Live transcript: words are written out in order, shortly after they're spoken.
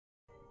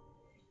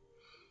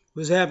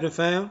What's happening,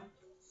 fam?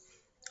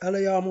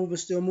 L.A.R movement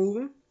still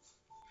moving.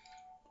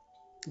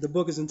 The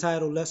book is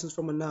entitled Lessons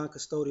from a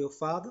Non-Custodial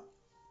Father.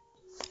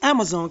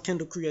 Amazon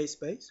Kindle Create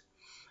Space.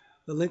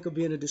 The link will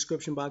be in the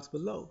description box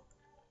below.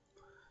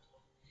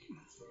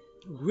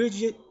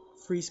 Rigid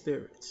free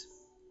spirits.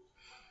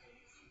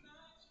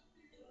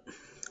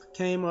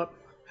 Came up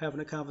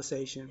having a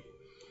conversation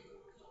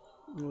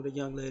with a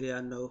young lady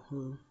I know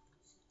who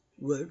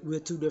we're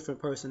two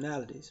different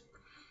personalities.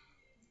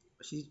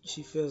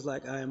 She feels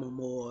like I am a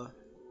more,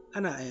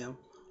 and I am,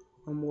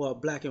 a more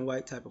black and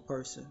white type of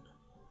person.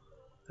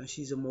 And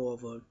she's a more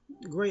of a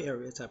gray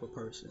area type of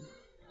person.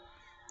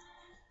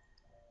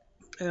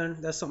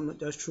 And that's something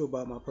that's true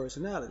about my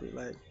personality.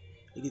 Like,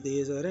 it either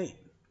is or it ain't.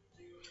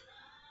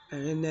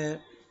 And in that,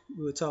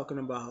 we were talking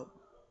about,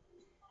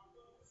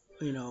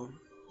 you know,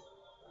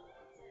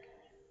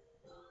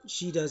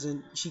 she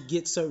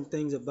gets certain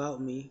things about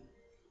me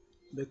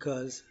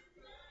because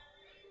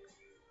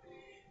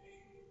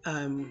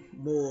I'm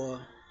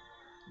more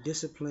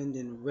disciplined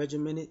and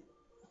regimented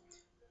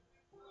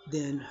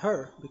than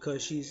her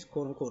because she's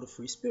quote unquote a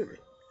free spirit.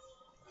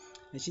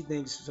 And she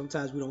thinks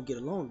sometimes we don't get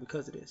along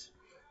because of this.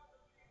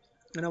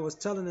 And I was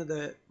telling her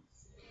that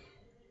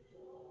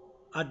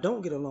I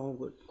don't get along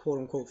with quote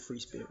unquote free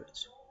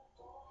spirits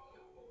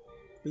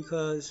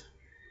because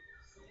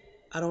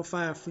I don't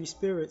find free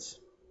spirits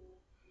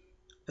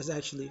as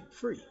actually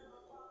free.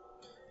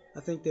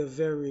 I think they're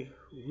very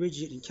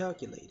rigid and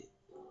calculated.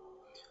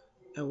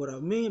 And what I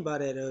mean by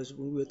that is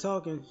when we were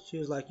talking, she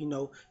was like,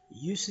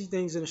 you see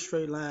things in a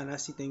straight line, I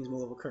see things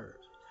more of a curve.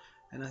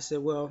 And I said,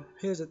 well,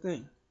 here's the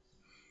thing.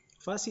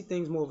 If I see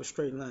things more of a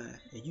straight line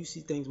and you see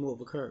things more of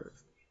a curve,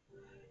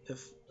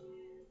 if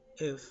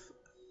if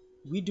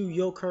we do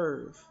your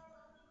curve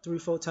 3,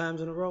 4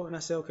 times in a row, and I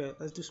say, okay,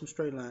 let's do some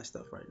straight line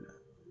stuff right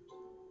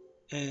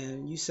now.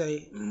 And you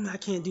say, I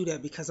can't do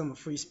that because I'm a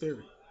free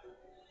spirit.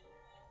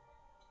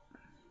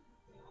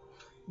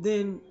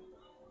 Then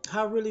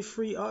how really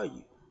free are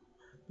you?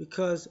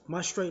 Because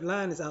my straight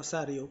line is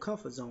outside of your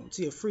comfort zone.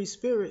 See, a free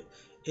spirit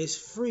is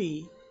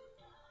free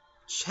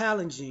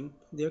challenging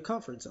their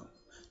comfort zone,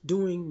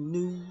 doing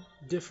new,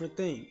 different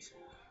things.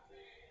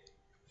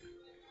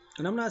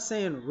 And I'm not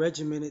saying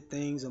regimented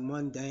things or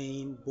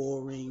mundane,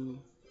 boring,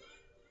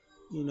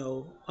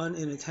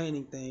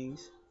 unentertaining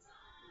things.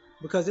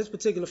 Because this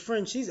particular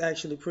friend, she's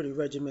actually pretty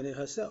regimented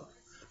herself.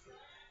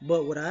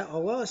 But what I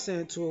was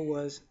saying to her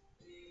was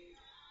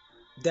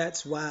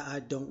that's why I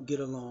don't get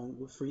along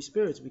with free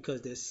spirits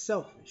because they're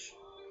selfish.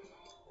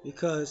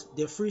 Because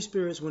they're free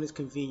spirits when it's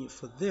convenient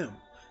for them.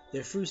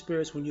 They're free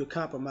spirits when you're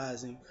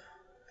compromising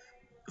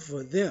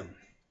for them.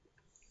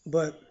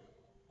 But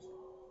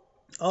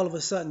all of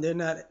a sudden they're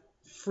not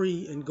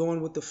free and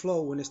going with the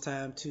flow when it's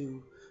time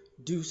to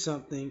do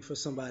something for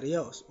somebody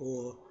else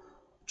or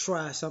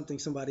try something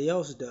somebody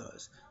else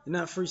does. They're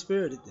not free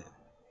spirited then.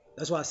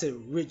 That's why I say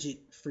rigid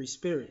free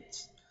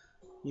spirits.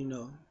 You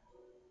know,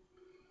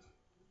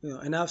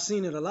 and I've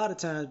seen it a lot of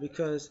times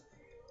because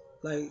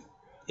like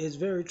it's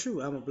very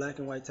true. I'm a black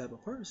and white type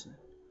of person,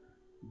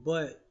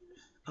 but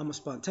I'm a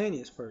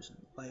spontaneous person.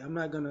 Like I'm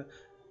not gonna.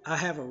 I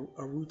have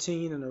a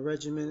routine and a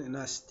regimen, and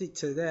I stick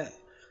to that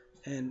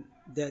and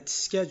that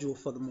schedule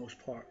for the most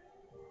part.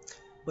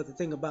 But the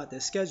thing about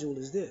that schedule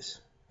is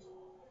this: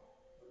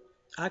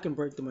 I can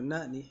break the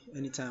monotony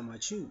anytime I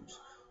choose.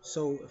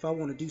 So if I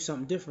want to do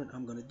something different,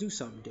 I'm gonna do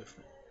something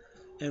different.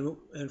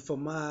 And for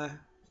my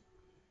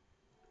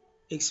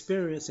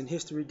experience and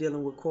history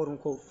dealing with quote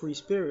unquote free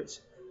spirits,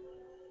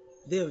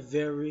 they're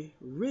very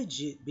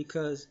rigid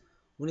because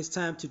when it's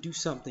time to do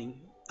something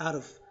out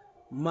of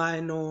my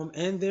norm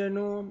and their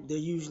norm, they're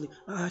usually,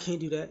 I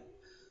can't do that.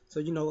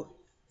 So,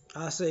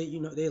 I say,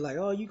 they're like,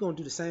 oh, you gonna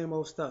do the same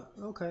old stuff.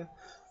 Okay.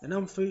 And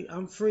I'm free.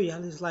 I'm free.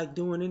 I just like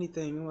doing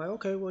anything. I'm like,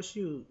 okay, well,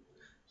 shoot.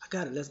 I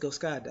got it. Let's go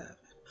skydiving.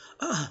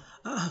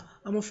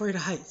 I'm afraid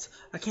of heights.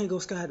 I can't go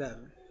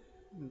skydiving.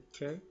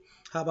 Okay.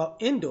 How about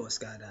indoor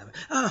skydiving?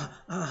 No,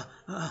 no,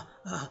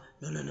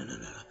 no, no, no,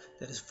 no.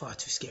 That is far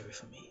too scary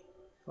for me.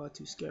 Far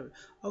too scary.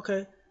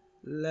 Okay,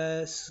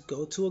 let's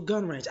go to a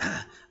gun range.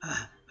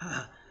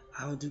 I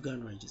don't do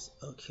gun ranges.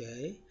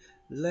 Okay,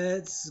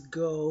 let's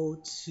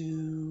go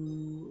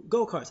to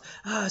go karts.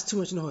 It's too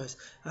much noise.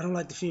 I don't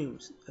like the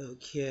fumes.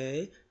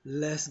 Okay,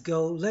 let's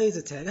go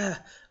laser tag.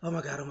 Oh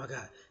my god, oh my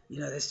god.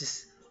 That's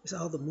just it's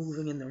all the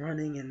moving and the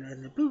running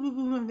and the boom, boom,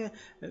 boom, boom,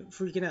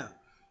 freaking out.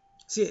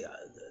 See,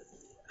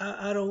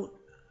 I don't.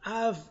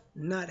 I've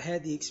not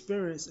had the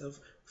experience of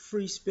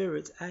free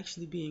spirits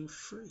actually being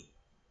free.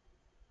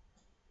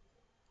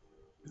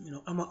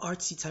 I'm an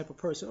artsy type of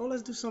person. Oh,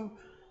 let's do some.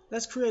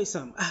 Let's create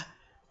something.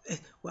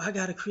 Well, I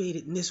gotta create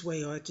it in this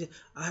way, or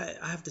I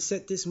have to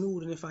set this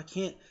mood, and if I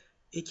can't,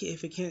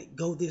 if it can't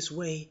go this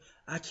way,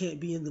 I can't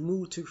be in the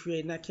mood to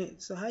create, and I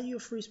can't. So how you a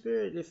free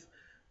spirit if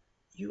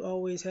you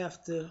always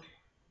have to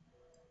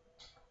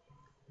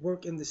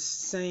work in the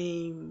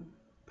same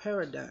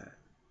paradigm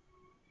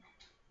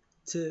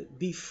to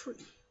be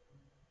free?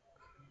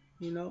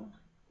 You know,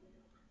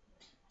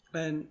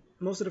 and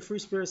most of the free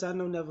spirits I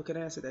know never could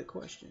answer that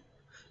question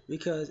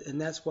and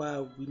that's why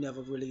we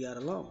never really got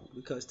along,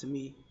 because to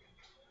me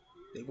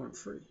they weren't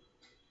free.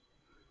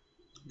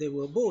 They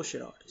were a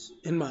bullshit artist,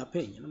 in my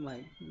opinion. I'm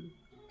like,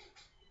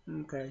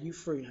 okay, you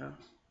free, huh?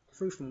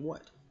 Free from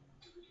what?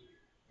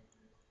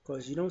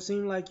 Because you don't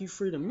seem like you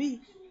free to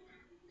me.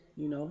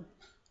 You know,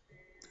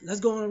 let's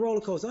go on a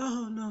roller coaster.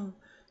 Oh no,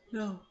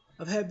 no,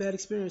 I've had bad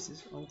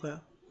experiences. Okay,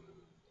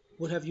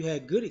 what have you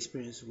had good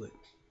experiences with?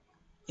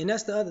 And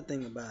that's the other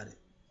thing about it.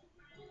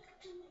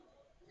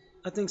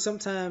 I think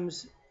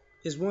sometimes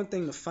it's one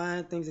thing to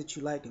find things that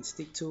you like and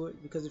stick to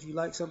it, because if you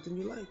like something,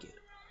 you like it.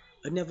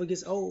 It never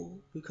gets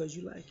old because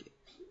you like it.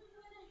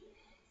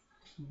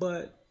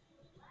 But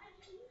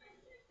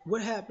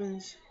what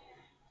happens,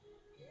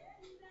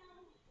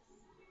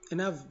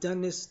 and I've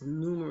done this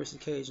numerous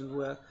occasions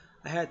where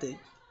I had to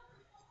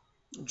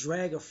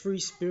drag a free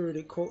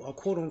spirited, quote, a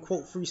quote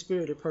unquote free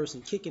spirited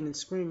person kicking and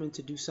screaming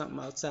to do something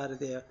outside of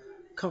their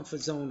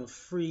comfort zone of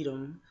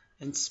freedom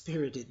and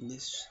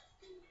spiritedness,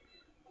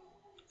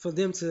 for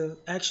them to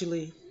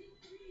actually,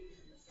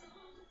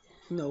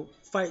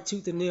 fight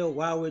tooth and nail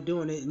while we're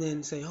doing it, and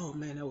then say, "Oh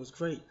man, that was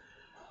great.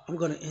 I'm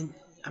gonna end,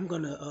 I'm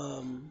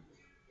gonna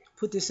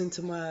put this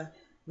into my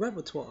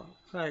repertoire."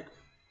 Like,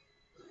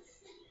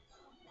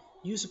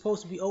 you're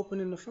supposed to be open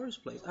in the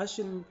first place. I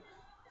shouldn't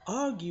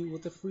argue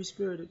with a free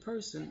spirited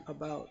person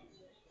about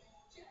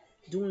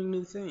doing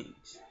new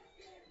things.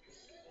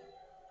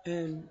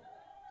 And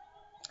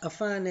I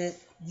find that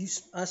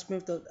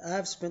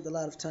I've spent a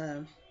lot of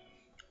time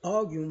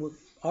arguing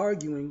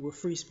with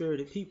free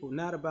spirited people,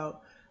 not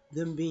about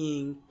them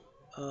being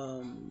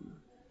um,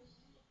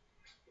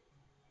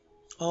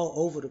 all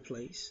over the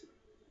place,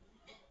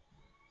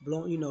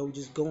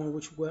 just going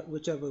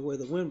whichever way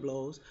the wind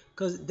blows.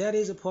 Because that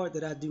is a part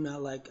that I do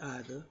not like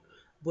either.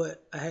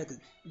 But I had to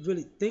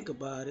really think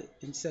about it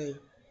and say,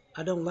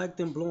 I don't like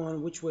them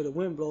blowing which way the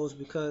wind blows,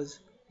 because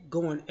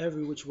going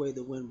every which way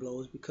the wind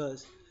blows,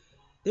 because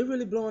they're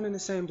really blowing in the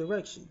same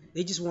direction.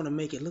 They just want to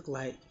make it look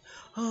like,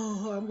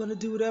 oh, I'm gonna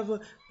do whatever,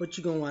 but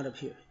you're gonna wind up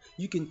here.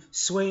 You can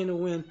sway in the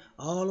wind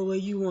all the way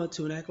you want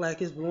to and act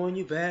like it's blowing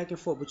you back and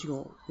forth, but you're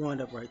gonna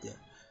wind up right there.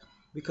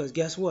 Because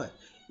guess what?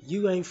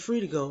 You ain't free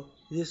to go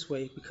this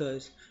way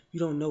because you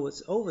don't know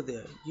what's over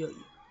there. You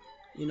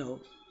know,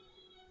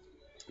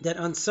 that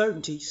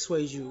uncertainty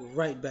sways you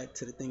right back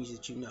to the things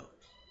that you know.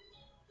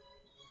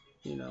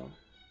 You know,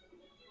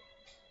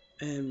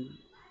 and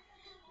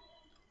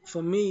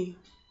for me,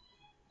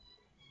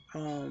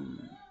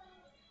 um,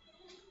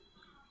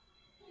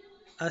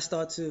 I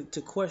start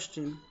to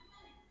question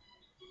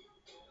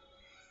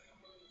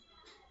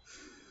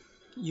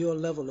your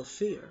level of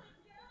fear,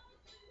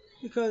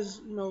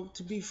 because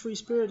to be free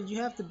spirited,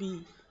 you have to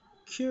be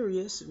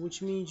curious,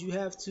 which means you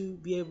have to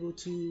be able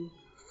to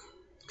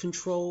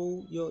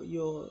control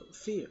your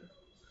fear.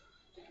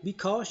 Be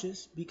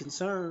cautious, be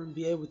concerned,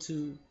 be able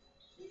to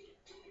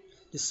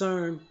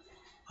discern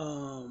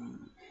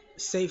um,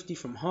 safety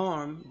from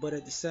harm, but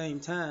at the same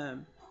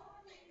time,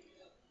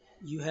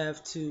 you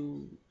have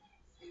to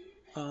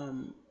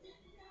um,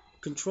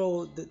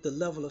 control the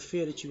level of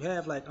fear that you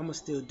have. Like, I'm gonna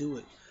still do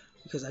it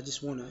because I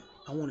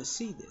wanna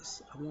see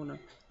this.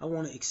 I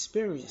wanna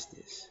experience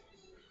this.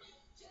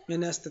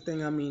 And that's the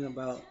thing I mean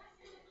about,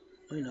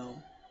 you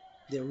know,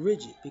 they're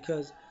rigid,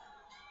 because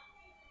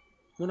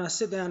when I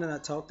sit down and I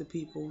talk to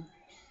people,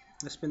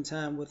 I spend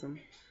time with them,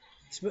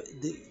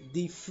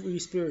 the free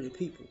spirited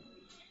people,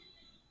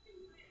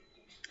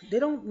 they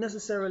don't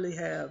necessarily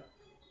have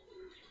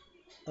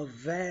a,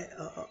 va-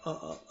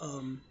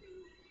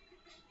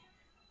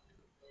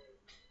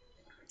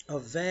 a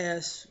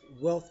vast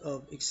wealth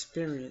of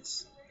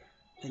experience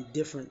in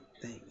different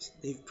things.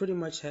 They pretty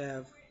much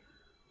have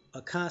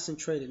a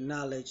concentrated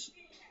knowledge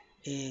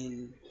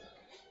in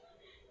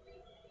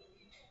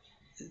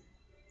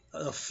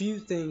a few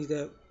things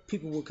that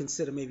people would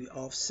consider maybe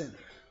off center,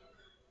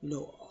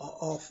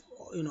 off,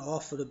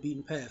 off of the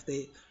beaten path.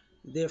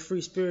 Their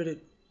free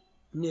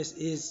spiritedness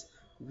is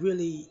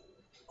really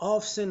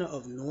off center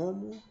of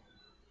normal,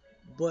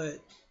 but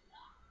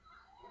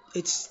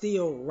it's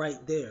still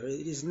right there.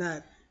 It is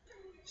not.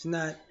 It's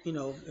not.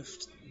 If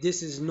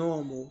this is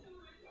normal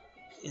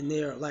and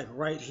they're like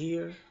right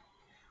here,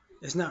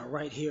 it's not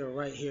right here,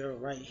 right here,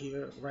 right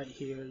here, right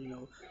here.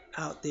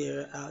 Out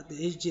there, out there.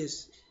 It's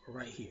just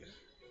right here.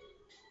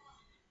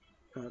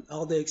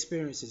 All the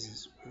experiences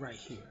is right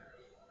here.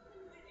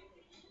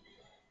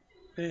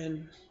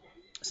 And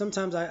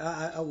sometimes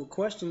I would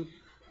question,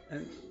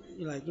 and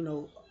like,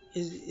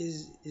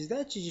 is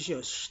that just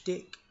your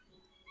shtick?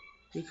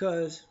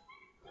 Because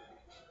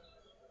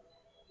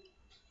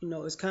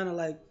it's kind of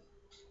like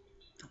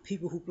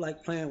people who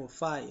like playing with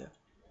fire.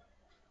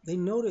 They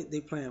know that they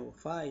playing with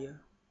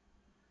fire,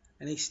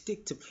 and they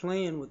stick to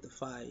playing with the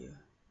fire,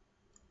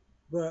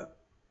 but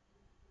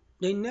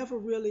they never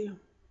really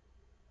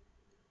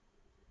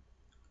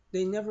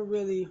they never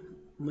really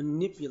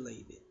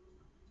manipulate it.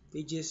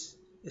 They just,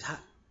 it's hot,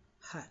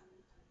 hot,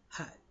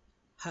 hot,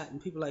 hot, and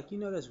people are like,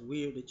 that's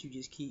weird that you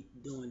just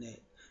keep doing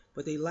that,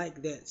 but they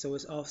like that, so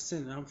it's off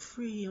center. I'm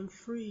free, I'm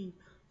free,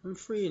 I'm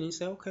free, and you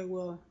say, okay,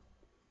 well,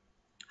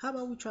 How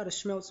about we try to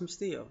smelt some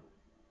steel?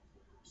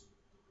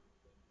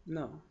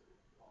 No,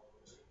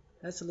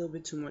 that's a little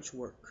bit too much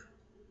work,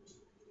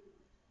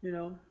 you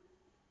know.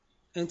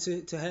 And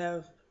to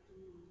have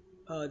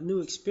new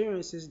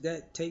experiences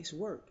that takes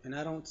work, and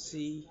I don't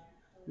see,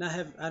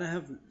 I don't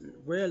have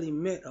rarely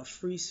met a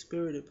free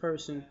spirited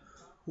person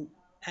who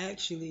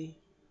actually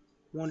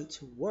wanted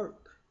to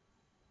work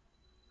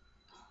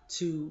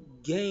to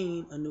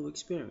gain a new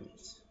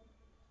experience.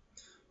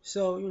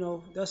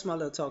 So, that's my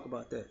little talk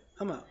about that.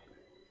 I'm out.